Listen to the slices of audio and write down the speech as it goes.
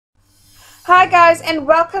Hi guys, and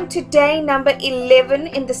welcome to day number 11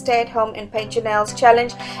 in the Stay at Home and Paint Your Nails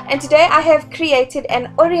challenge. And today I have created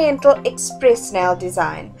an Oriental Express nail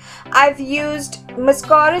design. I've used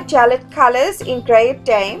mascara gelate colors in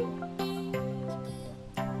GREYT-DAME,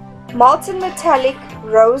 Molten Metallic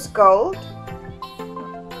Rose Gold.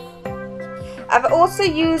 I've also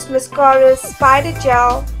used mascara Spider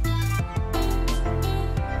Gel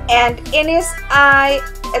and NSI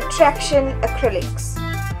Attraction Acrylics.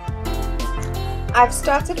 I've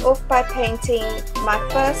started off by painting my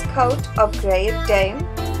first coat of GREYT-DAME,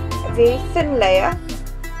 a very thin layer.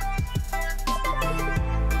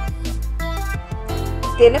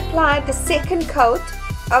 Then apply the second coat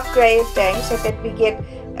of GREYT-DAME so that we get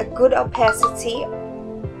a good opacity.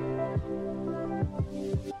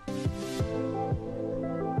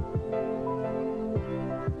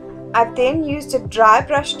 I've then used a dry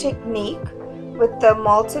brush technique with the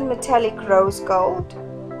Molten Metallic Rose Gold.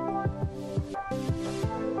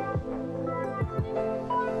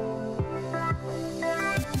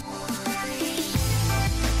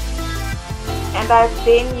 And I've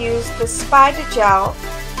then used the Spider Gel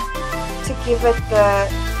to give it the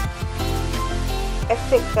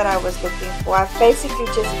effect that I was looking for. I've basically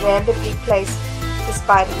just randomly placed the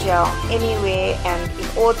Spider Gel anywhere and in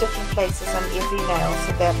all different places on every nail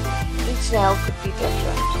so that each nail could be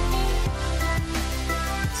different.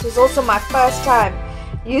 This was also my first time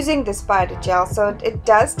using the Spider Gel, so it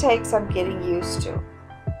does take some getting used to.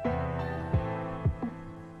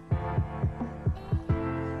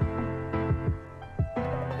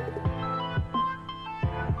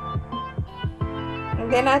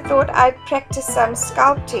 Then I thought I'd practice some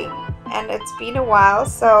sculpting, and it's been a while,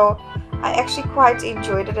 so I actually quite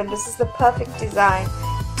enjoyed it, and this is the perfect design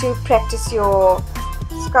to practice your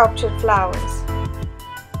sculptured flowers.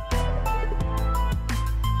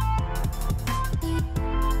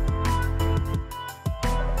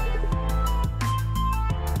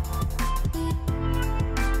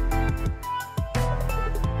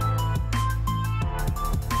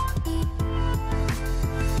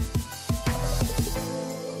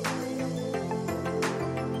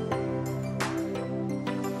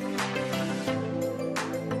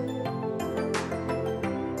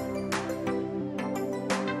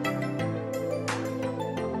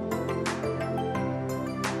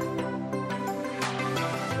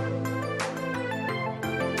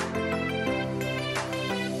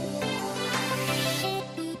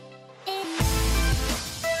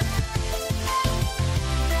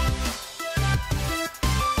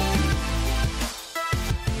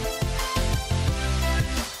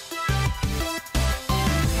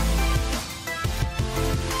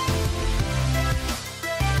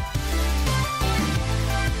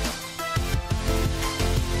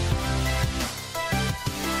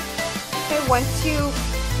 Once you're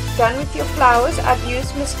done with your flowers, I've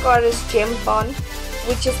used Mascara's Gem Bond,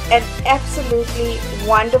 which is an absolutely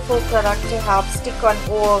wonderful product to help stick on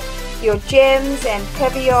all your gems and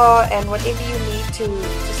caviar and whatever you need to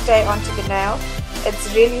stay onto the nail.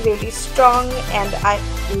 It's really strong, and I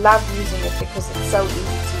love using it because it's so easy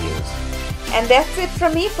to use. And that's it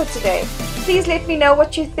from me for today. Please let me know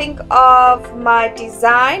what you think of my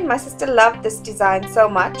design. My sister loved this design so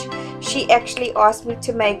much. She actually asked me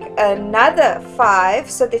to make another 5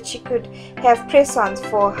 so that she could have press-ons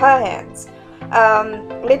for her hands.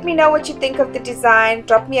 Let me know what you think of the design.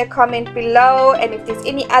 Drop me a comment below, and if there's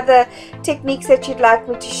any other techniques that you'd like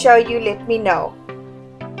me to show you, let me know.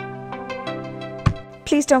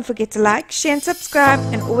 Please don't forget to like, share and subscribe,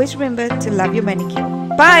 and always remember to love your manicure.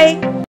 Bye!